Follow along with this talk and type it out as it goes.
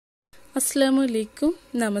അസ്സലാമുഅലൈക്കും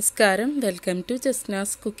നമസ്കാരം welcome to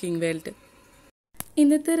Jasna's cooking world.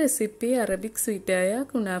 ഇന്നത്തെ recipe Arabic സ്വീറ്റായ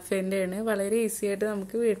കുനാഫേൻ്റെയാണ്. വളരെ ഈസി ആയിട്ട്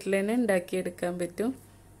നമുക്ക് വീട്ടിൽ തന്നെ ഉണ്ടാക്കിയെടുക്കാൻ പറ്റും.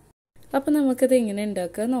 അപ്പോൾ നമുക്കത് എങ്ങനെ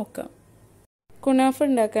ഉണ്ടാക്കാൻ നോക്കാം. കുനാഫ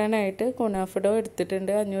ഉണ്ടാക്കാനായിട്ട് കുനാഫ ഡോ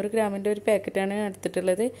എടുത്തിട്ടുണ്ട്. 500 ഗ്രാമിൻ്റെ ഒരു പാക്കറ്റാണ് ഞാൻ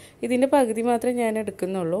എടുത്തിട്ടുള്ളത്. ഇതിൻ്റെ പകുതി മാത്രമേ ഞാൻ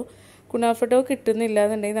എടുക്കുന്നുള്ളൂ. കുനാഫ ഡോ കിട്ടുന്നില്ല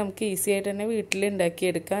എന്നുണ്ടെങ്കിൽ നമുക്ക് ഈസി ആയിട്ട് തന്നെ വീട്ടിൽ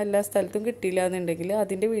ഉണ്ടാക്കിയെടുക്കാം. എല്ലാ സ്ഥലത്തും കിട്ടിയില്ല എന്നുണ്ടെങ്കിൽ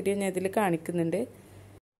അതിൻ്റെ വീഡിയോ ഞാൻ ഇതിൽ കാണിക്കുന്നുണ്ട്.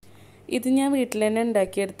 ഇത് ഞാൻ വീട്ടിൽ തന്നെ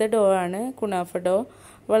ഉണ്ടാക്കിയെടുത്ത ഡോ ആണ്, കുനാഫ ഡോ.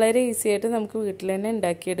 വളരെ ഈസി ആയിട്ട് നമുക്ക് വീട്ടിൽ തന്നെ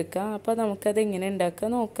ഉണ്ടാക്കിയെടുക്കാം. അപ്പോൾ നമുക്കത് എങ്ങനെ ഉണ്ടാക്കാൻ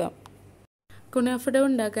നോക്കാം. കുനാഫ ഡോ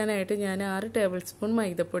ഉണ്ടാക്കാനായിട്ട് ഞാൻ 6 ടേബിൾ സ്പൂൺ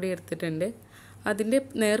മൈദപ്പൊടി എടുത്തിട്ടുണ്ട്. അതിൻ്റെ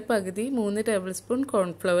നേർപകുതി 3 ടേബിൾ സ്പൂൺ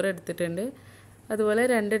കോൺഫ്ലവർ എടുത്തിട്ടുണ്ട്. അതുപോലെ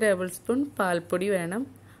 2 ടേബിൾ സ്പൂൺ പാൽപ്പൊടി വേണം.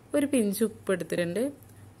 ഒരു പിഞ്ച് ഉപ്പ് എടുത്തിട്ടുണ്ട്.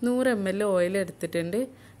 100 ml ഓയിൽ എടുത്തിട്ടുണ്ട്.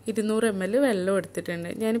 200 ml വെള്ളം എടുത്തിട്ടുണ്ട്.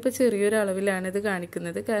 ഞാനിപ്പോൾ ചെറിയൊരു അളവിലാണ് ഇത്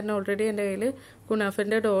കാണിക്കുന്നത്, കാരണം ഓൾറെഡി എൻ്റെ കയ്യിൽ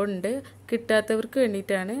കുനാഫൻ്റെ ഡോ ഉണ്ട്. കിട്ടാത്തവർക്ക്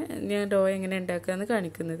വേണ്ടിയിട്ടാണ് ഞാൻ ഡോ എങ്ങനെ ഉണ്ടാക്കുകയെന്ന്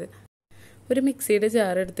കാണിക്കുന്നത്. ഒരു മിക്സിയുടെ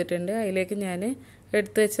ജാർ എടുത്തിട്ടുണ്ട്. അതിലേക്ക് ഞാൻ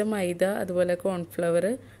എടുത്തു വെച്ച മൈദ, അതുപോലെ കോൺഫ്ലവർ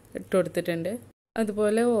ഇട്ട് കൊടുത്തിട്ടുണ്ട്.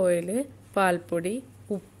 അതുപോലെ ഓയിൽ, പാൽപ്പൊടി,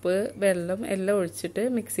 ഉപ്പ്, വെള്ളം എല്ലാം ഒഴിച്ചിട്ട്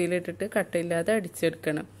മിക്സിയിലിട്ടിട്ട് കട്ടയില്ലാതെ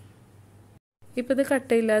അടിച്ചെടുക്കണം. ഇപ്പോൾ ഇത്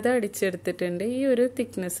കട്ടയില്ലാതെ അടിച്ചെടുത്തിട്ടുണ്ട്. ഈ ഒരു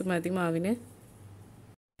തിക്നെസ് മതി മാവിന്.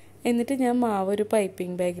 എന്നിട്ട് ഞാൻ മാവ് ഒരു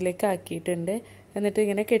പൈപ്പിംഗ് ബാഗിലേക്ക് ആക്കിയിട്ടുണ്ട്. എന്നിട്ട്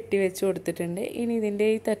ഇങ്ങനെ കെട്ടി വെച്ച് കൊടുത്തിട്ടുണ്ട്. ഇനി ഇതിൻ്റെ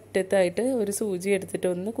ഈ തറ്റത്തായിട്ട് ഒരു സൂചി എടുത്തിട്ട്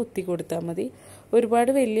ഒന്ന് കുത്തി കൊടുത്താൽ മതി.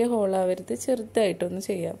 ഒരുപാട് വലിയ ഹോളാവരുത്, ചെറുതായിട്ടൊന്ന്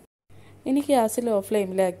ചെയ്യാം. ഇനി ഗ്യാസ് ലോ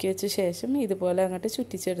ഫ്ലെയിമിലാക്കി വെച്ച ശേഷം ഇതുപോലെ അങ്ങോട്ട്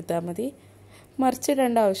ചുറ്റിച്ചെടുത്താൽ മതി.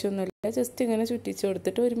 മറിച്ചിടേണ്ട ആവശ്യമൊന്നുമില്ല. ജസ്റ്റ് ഇങ്ങനെ ചുറ്റിച്ച്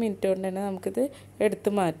കൊടുത്തിട്ട് 1 മിനിറ്റ് കൊണ്ട് തന്നെ നമുക്കിത്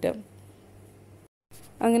എടുത്ത് മാറ്റാം.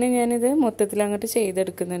 അങ്ങനെ ഞാനിത് മൊത്തത്തിൽ അങ്ങോട്ട്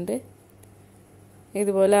ചെയ്തെടുക്കുന്നുണ്ട്.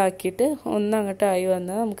 ഇതുപോലെ ആക്കിയിട്ട് ഒന്നങ്ങോട്ടായി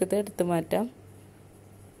വന്നാൽ നമുക്കിത് എടുത്ത് മാറ്റാം.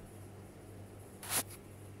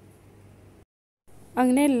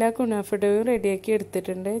 അങ്ങനെ എല്ലാ കുനാഫ ഡോയും റെഡിയാക്കി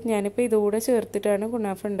എടുത്തിട്ടുണ്ട്. ഞാനിപ്പോൾ ഇതുകൂടെ ചേർത്തിട്ടാണ്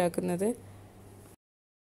കുനാഫ ഉണ്ടാക്കുന്നത്.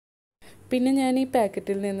 പിന്നെ ഞാൻ ഈ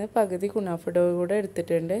പാക്കറ്റിൽ നിന്ന് പകുതി കുനാഫ ഡോ കൂടെ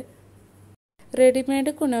എടുത്തിട്ടുണ്ട്.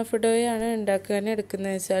 റെഡിമെയ്ഡ് കുനാഫ ഡോയാണ് ഉണ്ടാക്കാൻ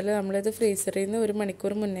എടുക്കുന്നത് വെച്ചാൽ നമ്മളിത് ഫ്രീസറിൽ നിന്ന് 1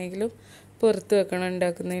 മണിക്കൂർ മുന്നെങ്കിലും പുറത്ത് വെക്കണം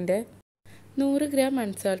ഉണ്ടാക്കുന്നതിൻ്റെ. 100 ഗ്രാം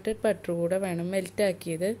അൺസാൾട്ടഡ് ബട്ടർ കൂടെ വേണം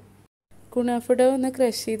മെൽറ്റാക്കിയത്. കുനാഫ ഡോ ഒന്ന്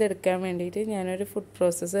ക്രഷ് ചെയ്തെടുക്കാൻ വേണ്ടിയിട്ട് ഞാനൊരു ഫുഡ്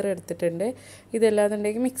പ്രോസസ്സർ എടുത്തിട്ടുണ്ട്.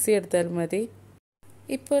 ഇതല്ലാന്നുണ്ടെങ്കിൽ മിക്സി എടുത്താൽ മതി.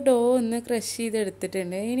 ഇപ്പോൾ ഡോ ഒന്ന് ക്രഷ്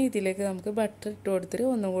ചെയ്തെടുത്തിട്ടുണ്ട്. ഇനി ഇതിലേക്ക് നമുക്ക് ബട്ടർ ഇട്ട് കൊടുത്തിട്ട്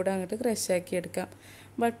ഒന്നുകൂടെ അങ്ങോട്ട് ക്രഷ് ആക്കി എടുക്കാം.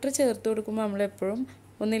 ബട്ടർ ചേർത്ത് കൊടുക്കുമ്പോൾ നമ്മളെപ്പോഴും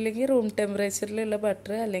ഒന്നില്ലെങ്കിൽ റൂം ടെമ്പറേച്ചറിലുള്ള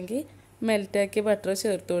ബട്ടർ അല്ലെങ്കിൽ മെൽറ്റാക്കിയ ബട്ടർ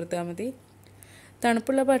ചേർത്ത് കൊടുത്താൽ മതി.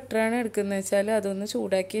 തണുപ്പുള്ള ബട്ടറാണ് എടുക്കുന്നത് വെച്ചാൽ അതൊന്ന്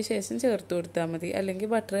ചൂടാക്കിയ ശേഷം ചേർത്ത് കൊടുത്താൽ മതി. അല്ലെങ്കിൽ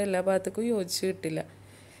ബട്ടർ എല്ലാ ഭാഗത്തേക്കും യോജിച്ച് കിട്ടില്ല.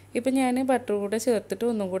 ഇപ്പം ഞാൻ ബട്ടർ കൂടെ ചേർത്തിട്ട്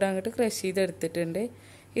ഒന്നും കൂടെ അങ്ങോട്ട് ക്രഷ് ചെയ്തെടുത്തിട്ടുണ്ട്.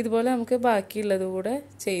 ഇതുപോലെ നമുക്ക് ബാക്കിയുള്ളത് കൂടെ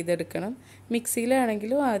ചെയ്തെടുക്കണം.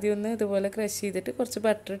 മിക്സിയിലാണെങ്കിലും ആദ്യം ഒന്ന് ഇതുപോലെ ക്രഷ് ചെയ്തിട്ട് കുറച്ച്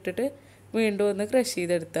ബട്ടർ ഇട്ടിട്ട് വീണ്ടും ഒന്ന് ക്രഷ്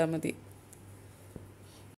ചെയ്തെടുത്താൽ മതി.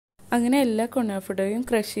 അങ്ങനെ എല്ലാ കുനാഫ ഡോയും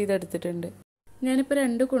ക്രഷ് ചെയ്തെടുത്തിട്ടുണ്ട്. ഞാനിപ്പോൾ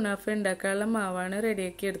 2 കുനാഫ ഉണ്ടാക്കാനുള്ള മാവാണ്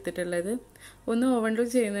റെഡിയാക്കി എടുത്തിട്ടുള്ളത്. ഒന്ന് ഓവനിലും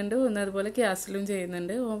ചെയ്യുന്നുണ്ട്, ഒന്ന് അതുപോലെ ഗ്യാസിലും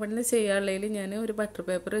ചെയ്യുന്നുണ്ട്. ഓവനിൽ ചെയ്യാനുള്ളതിൽ ഞാൻ ഒരു ബട്ടർ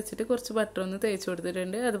പേപ്പർ വെച്ചിട്ട് കുറച്ച് ബട്ടർ ഒന്ന് തേച്ച്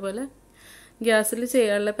കൊടുത്തിട്ടുണ്ട്. അതുപോലെ ഗ്യാസിൽ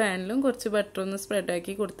ചെയ്യാനുള്ള പാനിലും കുറച്ച് ബട്ടർ ഒന്ന്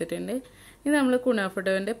സ്പ്രെഡാക്കി കൊടുത്തിട്ടുണ്ട്. ഇനി നമ്മൾ കുനാഫ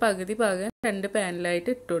ഡോവിൻ്റെ പകുതി ഭാഗം 2 പാനിലായിട്ട്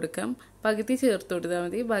ഇട്ട് കൊടുക്കാം. പകുതി ചേർത്ത് കൊടുത്താൽ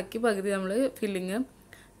മതി. ബാക്കി പകുതി നമ്മൾ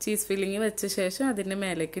ചീസ് ഫില്ലിങ് വെച്ച ശേഷം അതിൻ്റെ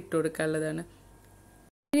മേലേക്ക് ഇട്ട് കൊടുക്കാനുള്ളതാണ്.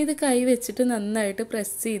 ഇനി ഇത് കൈ വെച്ചിട്ട് നന്നായിട്ട്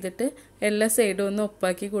പ്രസ് ചെയ്തിട്ട് എല്ലാ സൈഡും ഒന്ന്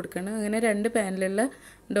ഒപ്പാക്കി കൊടുക്കണം. അങ്ങനെ 2 പാനിലുള്ള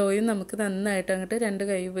ഡോയും നമുക്ക് നന്നായിട്ട് അങ്ങോട്ട് 2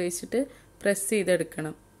 കൈ ഉപയോഗിച്ചിട്ട് പ്രസ്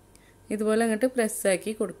ചെയ്തെടുക്കണം. ഇതുപോലെ അങ്ങോട്ട്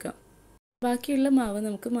പ്രസ്സാക്കി കൊടുക്കാം. ബാക്കിയുള്ള മാവ്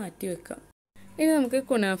നമുക്ക് മാറ്റി വെക്കാം. ഇനി നമുക്ക്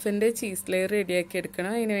കുനാഫിൻ്റെ ചീസ് ലെയർ റെഡിയാക്കി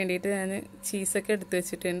എടുക്കണം. അതിന് വേണ്ടിയിട്ട് ഞാൻ ചീസൊക്കെ എടുത്ത്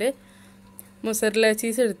വെച്ചിട്ടുണ്ട്. മുസറല്ല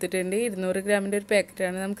ചീസ് എടുത്തിട്ടുണ്ട്. 200 ഗ്രാമിൻ്റെ ഒരു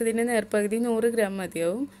പാക്കറ്റാണ്. നമുക്കിതിൻ്റെ നേർപകുതി 100 ഗ്രാം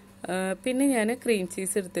മതിയാവും. പിന്നെ ഞാൻ ക്രീം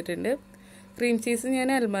ചീസ് എടുത്തിട്ടുണ്ട്. ക്രീം ചീസ് ഞാൻ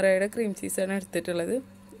അൽമറയുടെ ക്രീം ചീസാണ് എടുത്തിട്ടുള്ളത്.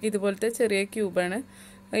 ഇതുപോലത്തെ ചെറിയ ക്യൂബാണ്.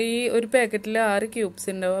 ഈ ഒരു പാക്കറ്റിൽ 6 ക്യൂബ്സ്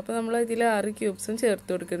ഉണ്ടാവും. അപ്പോൾ നമ്മൾ ഇതിൽ 6 ക്യൂബ്സും ചേർത്ത്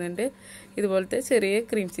കൊടുക്കുന്നുണ്ട്. ഇതുപോലത്തെ ചെറിയ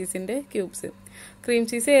ക്രീം ചീസിൻ്റെ ക്യൂബ്സ്. ക്രീം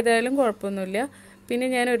ചീസ് ഏതായാലും കുഴപ്പമൊന്നുമില്ല. പിന്നെ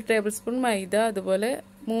ഞാൻ 1 ടേബിൾ സ്പൂൺ മൈദ, അതുപോലെ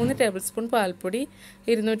 3 ടേബിൾ സ്പൂൺ പാൽപ്പൊടി,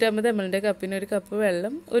 250 ml കപ്പിന് 1 കപ്പ്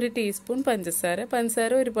വെള്ളം, 1 ടീസ്പൂൺ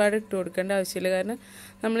പഞ്ചസാര ഒരുപാട് ഇട്ട് കൊടുക്കേണ്ട ആവശ്യമില്ല, കാരണം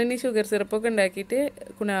നമ്മളിനി ഷുഗർ സിറപ്പൊക്കെ ഉണ്ടാക്കിയിട്ട്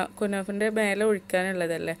കുനാഫിൻ്റെ മേലെ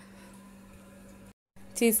ഒഴിക്കാനുള്ളതല്ലേ.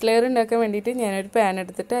 ചീസ് ലെയർ ഉണ്ടാക്കാൻ വേണ്ടിയിട്ട് ഞാനൊരു പാൻ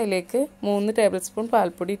എടുത്തിട്ട് അതിലേക്ക് 3 ടേബിൾ സ്പൂൺ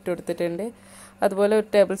പാൽപ്പൊടി ഇട്ട് കൊടുത്തിട്ടുണ്ട്. അതുപോലെ 1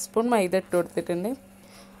 ടേബിൾ സ്പൂൺ മൈദ ഇട്ട് കൊടുത്തിട്ടുണ്ട്.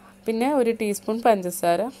 പിന്നെ 1 ടീസ്പൂൺ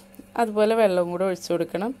പഞ്ചസാര, അതുപോലെ വെള്ളം കൂടെ ഒഴിച്ചു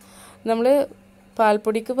കൊടുക്കണം. നമ്മൾ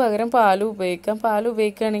പാൽപ്പൊടിക്ക് പകരം പാലും ഉപയോഗിക്കാം. പാൽ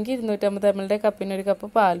ഉപയോഗിക്കുകയാണെങ്കിൽ 250 ml കപ്പിന് 1 കപ്പ്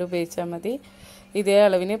പാൽ ഉപയോഗിച്ചാൽ മതി. ഇതേ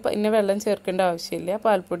അളവിന് പിന്നെ വെള്ളം ചേർക്കേണ്ട ആവശ്യമില്ല.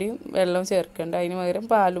 പാൽപ്പൊടിയും വെള്ളവും ചേർക്കേണ്ട. അതിന് പകരം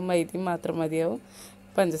പാലും മൈദയും മാത്രം മതിയാവും.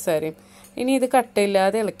 പഞ്ചസാരയും. ഇനി ഇത്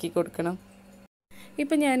കട്ടയില്ലാതെ ഇളക്കി കൊടുക്കണം.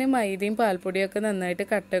 ഇപ്പം ഞാൻ മൈദയും പാൽപ്പൊടിയൊക്കെ നന്നായിട്ട്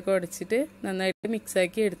കട്ടയൊക്കെ ഉടച്ചിട്ട് നന്നായിട്ട്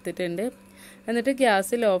മിക്സാക്കി എടുത്തിട്ടുണ്ട്. എന്നിട്ട്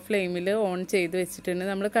ഗ്യാസ് ലോ ഫ്ലെയിമിൽ ഓൺ ചെയ്ത് വെച്ചിട്ടുണ്ട്.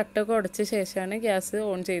 നമ്മൾ കട്ടയൊക്കെ ഉടച്ച ശേഷമാണ് ഗ്യാസ്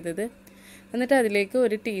ഓൺ ചെയ്തത്. എന്നിട്ട് അതിലേക്ക്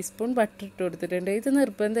 1 ടീസ്പൂൺ ബട്ടർ ഇട്ട് കൊടുത്തിട്ടുണ്ട്. ഇത്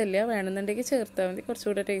നിർബന്ധമില്ല, വേണമെന്നുണ്ടെങ്കിൽ ചേർത്താൽ മതി,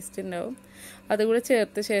 കുറച്ചുകൂടെ ടേസ്റ്റ് ഉണ്ടാവും. അതുകൂടെ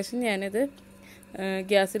ചേർത്ത ശേഷം ഞാനിത്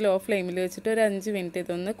ഗ്യാസ് ലോ ഫ്ലെയിമിൽ വെച്ചിട്ട് ഒരു 5 മിനിറ്റ്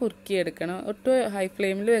ഇതൊന്ന് കുറുക്കിയെടുക്കണം. ഒട്ടും ഹൈ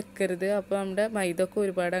ഫ്ലെയിമിൽ വെക്കരുത്, അപ്പോൾ നമ്മുടെ മൈദ ഒക്കെ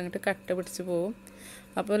ഒരുപാട് അങ്ങോട്ട് കട്ട പിടിച്ച് പോകും.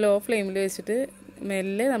 അപ്പോൾ ലോ ഫ്ലെയിമിൽ വെച്ചിട്ട്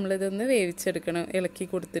മെല്ലെ നമ്മളിതൊന്ന് വേവിച്ചെടുക്കണം, ഇളക്കി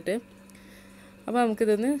കൊടുത്തിട്ട്. അപ്പോൾ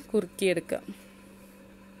നമുക്കിതൊന്ന് കുറുക്കിയെടുക്കാം.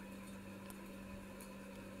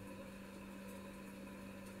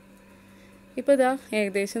 ഇപ്പോൾ ഇതാ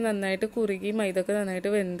ഏകദേശം നന്നായിട്ട് കുറുകി മൈദൊക്കെ നന്നായിട്ട്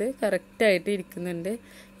വെന്ത് കറക്റ്റായിട്ട് ഇരിക്കുന്നുണ്ട്.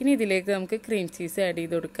 ഇനി ഇതിലേക്ക് നമുക്ക് ക്രീം ചീസ് ആഡ്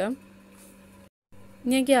ചെയ്ത് കൊടുക്കാം.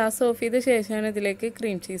 ഞാൻ ഗ്യാസ് ഓഫ് ചെയ്ത ശേഷമാണ് ഇതിലേക്ക്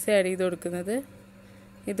ക്രീം ചീസ് ആഡ് ചെയ്ത് കൊടുക്കുന്നത്.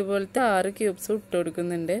 ഇതുപോലത്തെ 6 ക്യൂബ്സ് ഇട്ട്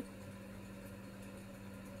കൊടുക്കുന്നുണ്ട്.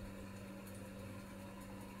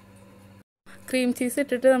 ക്രീം ചീസ്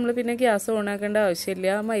ഇട്ടിട്ട് നമ്മൾ പിന്നെ ഗ്യാസ് ഓൺ ആക്കേണ്ട ആവശ്യമില്ല.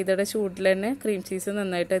 മൈദയുടെ ചൂടിൽ തന്നെ ക്രീം ചീസ്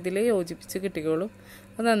നന്നായിട്ട് അതിൽ യോജിപ്പിച്ച് കിട്ടിക്കോളും.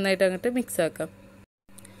 അത് നന്നായിട്ട് അങ്ങോട്ട് മിക്സ് ആക്കാം.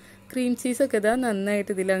 ക്രീം ചീസൊക്കെ ഇതാ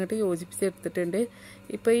നന്നായിട്ട് ഇതിൽ അങ്ങോട്ട് യോജിപ്പിച്ചെടുത്തിട്ടുണ്ട്.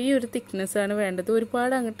 ഇപ്പോൾ ഈ ഒരു തിക്നെസ്സാണ് വേണ്ടത്,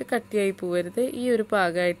 ഒരുപാട് അങ്ങോട്ട് കട്ടിയായി പോകരുത്, ഈ ഒരു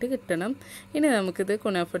പാകമായിട്ട് കിട്ടണം. ഇനി നമുക്കിത്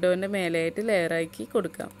കുനാഫ ഡോൻ്റെ മേലെയായിട്ട് ലെയറാക്കി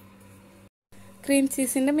കൊടുക്കാം. ക്രീം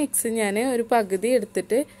ചീസിൻ്റെ മിക്സ് ഞാൻ ഒരു പകുതി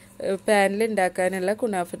എടുത്തിട്ട് പാനിൽ ഉണ്ടാക്കാനുള്ള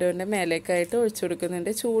കുനാഫ ഡോൻ്റെ മേലേക്കായിട്ട് ഒഴിച്ചു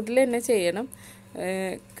കൊടുക്കുന്നുണ്ട്. ചൂടിൽ തന്നെ ചെയ്യണം,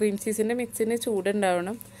 ക്രീം ചീസിൻ്റെ മിക്സിന്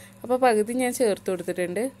ചൂടുണ്ടാവണം. അപ്പോൾ പകുതി ഞാൻ ചേർത്ത്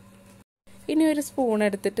കൊടുത്തിട്ടുണ്ട്. ഇനി ഒരു സ്പൂൺ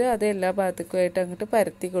എടുത്തിട്ട് അത് എല്ലാ ഭാഗത്തേക്കുമായിട്ട് അങ്ങോട്ട്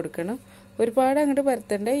പരത്തി കൊടുക്കണം. ഒരുപാട് അങ്ങോട്ട്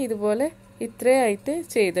പരത്തണ്ട, ഇതുപോലെ ഇത്രയായിട്ട്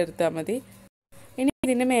ചെയ്തെടുത്താൽ മതി. ഇനി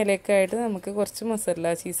ഇതിൻ്റെ മേലേക്കായിട്ട് നമുക്ക് കുറച്ച്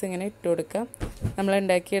മസാല ചീസ് ഇങ്ങനെ ഇട്ട് കൊടുക്കാം. നമ്മൾ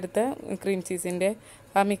ഉണ്ടാക്കിയെടുത്ത ക്രീം ചീസിൻ്റെ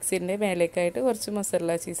ആ മിക്സിൻ്റെ മേലേക്കായിട്ട് കുറച്ച്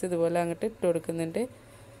മസാല ചീസ് ഇതുപോലെ അങ്ങോട്ട് ഇട്ട് കൊടുക്കുന്നുണ്ട്.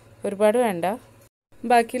 ഒരുപാട് വേണ്ട.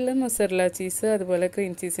 ബാക്കിയുള്ള മസാല ചീസ് അതുപോലെ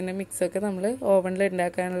ക്രീം ചീസിൻ്റെ മിക്സൊക്കെ നമ്മൾ ഓവനിൽ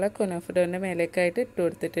ഉണ്ടാക്കാനുള്ള കുനാഫ ഡോൻ്റെ മേലേക്കായിട്ട് ഇട്ട്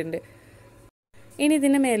കൊടുത്തിട്ടുണ്ട്. ഇനി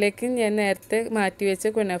ഇതിൻ്റെ മേലേക്ക് ഞാൻ നേരത്തെ മാറ്റി വെച്ച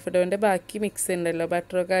കുനാഫ ഡോൻ്റെ ബാക്കി മിക്സ് ഉണ്ടല്ലോ,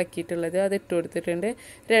 ബട്ടറൊക്കെ ആക്കിയിട്ടുള്ളത്, അത് ഇട്ട് കൊടുത്തിട്ടുണ്ട്.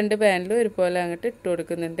 2 പാനിലും ഒരുപോലെ അങ്ങോട്ട് ഇട്ട്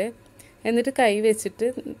കൊടുക്കുന്നുണ്ട്. എന്നിട്ട് കൈ വെച്ചിട്ട്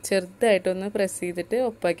ചെറുതായിട്ടൊന്ന് പ്രസ് ചെയ്തിട്ട്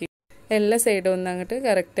ഒപ്പാക്കി എല്ലാ സൈഡും ഒന്ന് അങ്ങോട്ട്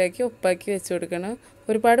കറക്റ്റാക്കി ഒപ്പാക്കി വെച്ച് കൊടുക്കണം.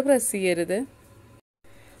 ഒരുപാട് പ്രസ് ചെയ്യരുത്.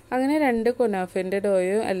 അങ്ങനെ 2 കുനാഫേൻ്റെ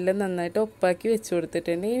ഡോയും എല്ലാം നന്നായിട്ട് ഒപ്പാക്കി വെച്ച്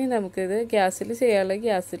കൊടുത്തിട്ടുണ്ട്. ഇനി നമുക്കിത് ഗ്യാസിൽ ചെയ്യാനുള്ളത്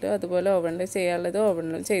ഗ്യാസിലും അതുപോലെ ഓവനിൽ ചെയ്യാനുള്ളത്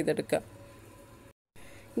ഓവനിലും ചെയ്തെടുക്കാം.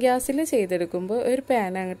 ഗ്യാസിൽ ചെയ്തെടുക്കുമ്പോൾ ഒരു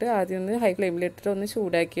പാൻ അങ്ങോട്ട് ആദ്യം ഒന്ന് ഹൈ ഫ്ലെയിമിലിട്ടിട്ട് ഒന്ന്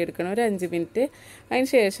ചൂടാക്കി എടുക്കണം, ഒരു 5 മിനിറ്റ്. അതിന്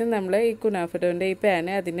ശേഷം നമ്മൾ ഈ കുനാഫ ഡോൻ്റെ ഈ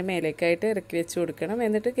പാന് അതിൻ്റെ മേലേക്കായിട്ട് ഇറക്കി വെച്ച് കൊടുക്കണം.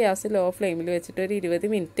 എന്നിട്ട് ഗ്യാസ് ലോ ഫ്ലെയിമിൽ വെച്ചിട്ട് ഒരു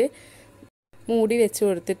 20 മിനിറ്റ് മൂടി വെച്ച്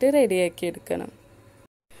കൊടുത്തിട്ട് റെഡിയാക്കി എടുക്കണം.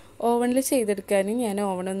 ഓവനിൽ ചെയ്തെടുക്കാനും ഞാൻ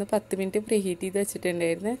ഓവനൊന്ന് 10 മിനിറ്റ് പ്രീഹീറ്റ് ചെയ്ത്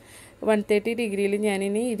വെച്ചിട്ടുണ്ടായിരുന്നു. 130 ഡിഗ്രിയിൽ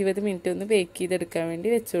ഞാനിനി 20 മിനിറ്റ് ഒന്ന് ബേക്ക് ചെയ്തെടുക്കാൻ വേണ്ടി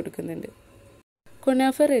വെച്ച് കൊടുക്കുന്നുണ്ട്.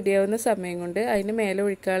 കുനാഫ റെഡിയാവുന്ന സമയം കൊണ്ട് അതിന് മേലെ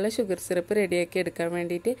ഒഴിക്കാനുള്ള ഷുഗർ സിറപ്പ് റെഡിയാക്കി എടുക്കാൻ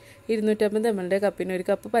വേണ്ടിയിട്ട് 250 ml കപ്പിന് 1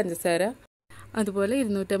 കപ്പ് പഞ്ചസാര, അതുപോലെ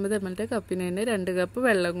 250 ml കപ്പിന് തന്നെ 2 കപ്പ്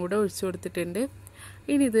വെള്ളം കൂടെ ഒഴിച്ചു കൊടുത്തിട്ടുണ്ട്.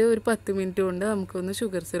 ഇനി ഇത് ഒരു 10 മിനിറ്റ് കൊണ്ട് നമുക്കൊന്ന്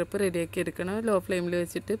ഷുഗർ സിറപ്പ് റെഡിയാക്കി എടുക്കണം. ലോ ഫ്ലെയിമിൽ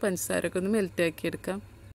വെച്ചിട്ട് പഞ്ചസാരയൊക്കെ ഒന്ന് മെൽറ്റാക്കി എടുക്കാം.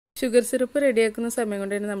 ഷുഗർ സിറപ്പ് റെഡിയാക്കുന്ന സമയം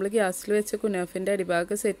കൊണ്ട് തന്നെ നമ്മൾ ഗ്യാസിൽ വെച്ച കുനാഫിൻ്റെ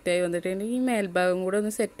അടിഭാഗം സെറ്റായി വന്നിട്ടുണ്ട്. ഈ മേൽഭാഗം കൂടെ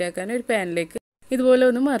ഒന്ന് സെറ്റാക്കാൻ ഒരു പാനിലേക്ക് ഇതുപോലെ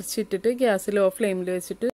ഒന്ന് മറിച്ചിട്ടിട്ട് ഗ്യാസ് ലോ ഫ്ലെയിമിൽ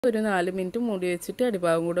വെച്ചിട്ട് ഒരു 4 മിനിറ്റ് മൂടി വെച്ചിട്ട്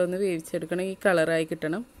അടിഭാഗം കൂടെ ഒന്ന് വേവിച്ചെടുക്കണം. ഈ കളറായി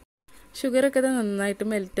കിട്ടണം. ഷുഗറൊക്കെ നന്നായിട്ട്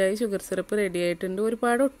മെൽറ്റായി ഷുഗർ സിറപ്പ് റെഡി ആയിട്ടുണ്ട്.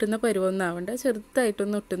 ഒരുപാട് ഒട്ടുന്ന പരുവൊന്നും ആവണ്ട,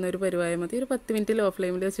 ചെറുതായിട്ടൊന്ന് ഒട്ടുന്ന ഒരു പരുവായാൽ മതി. ഒരു 10 മിനിറ്റ് ലോ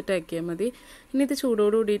ഫ്ലെയിമിൽ വെച്ചിട്ട് ആക്കിയാൽ മതി. ഇനി ഇത്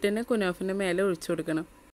ചൂടോട് കൂടിയിട്ട് തന്നെ കുനാഫിൻ്റെ മേലെ ഒഴിച്ചു കൊടുക്കണം.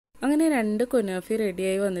 അങ്ങനെ 2 കുനാഫി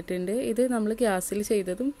റെഡിയായി വന്നിട്ടുണ്ട്. ഇത് നമ്മൾ ഗ്യാസിൽ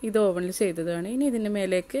ചെയ്തതും ഇത് ഓവനിൽ ചെയ്തതുമാണ്. ഇനി ഇതിൻ്റെ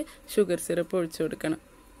മേലേക്ക് ഷുഗർ സിറപ്പ് ഒഴിച്ചു കൊടുക്കണം.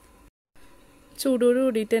 ചൂടോട്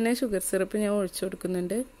കൂടിയിട്ട് തന്നെ ഷുഗർ സിറപ്പ് ഞാൻ ഒഴിച്ചു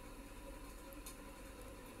കൊടുക്കുന്നുണ്ട്.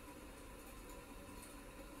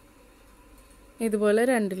 ഇതുപോലെ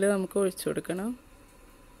 2 നമുക്ക് ഒഴിച്ചു കൊടുക്കണം.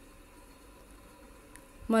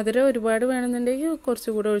 മധുരം ഒരുപാട് വേണമെന്നുണ്ടെങ്കിൽ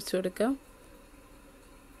കുറച്ചുകൂടെ ഒഴിച്ചു കൊടുക്കാം.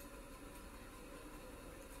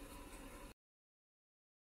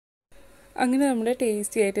 അങ്ങനെ നമ്മുടെ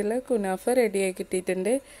ടേസ്റ്റി ആയിട്ടുള്ള കുനാഫ റെഡിയായി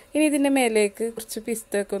കിട്ടിയിട്ടുണ്ട്. ഇനി ഇതിൻ്റെ മേലേക്ക് കുറച്ച്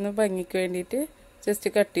പിസ്തൊക്കെ ഒന്ന് ഭംഗിക്ക് വേണ്ടിയിട്ട് ജസ്റ്റ്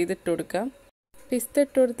കട്ട് ചെയ്തിട്ട് കൊടുക്കാം. പിസ്ത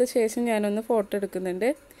ഇട്ട് കൊടുത്ത ശേഷം ഞാനൊന്ന് ഫോട്ടോ എടുക്കുന്നുണ്ട്.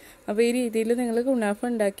 അപ്പോൾ ഈ രീതിയിൽ നിങ്ങൾ കുനാഫ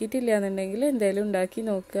ഉണ്ടാക്കിയിട്ടില്ല എന്നുണ്ടെങ്കിൽ എന്തായാലും ഉണ്ടാക്കി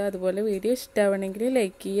നോക്കുക. അതുപോലെ വീഡിയോ ഇഷ്ടമാവണമെങ്കിൽ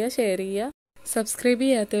ലൈക്ക് ചെയ്യുക, ഷെയർ ചെയ്യുക. സബ്സ്ക്രൈബ്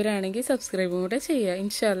ചെയ്യാത്തവരാണെങ്കിൽ സബ്സ്ക്രൈബും കൂടെ ചെയ്യുക.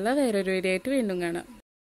 ഇൻഷാ അല്ലാഹ് വേറൊരു വീഡിയോ ആയിട്ട് വീണ്ടും കാണാം.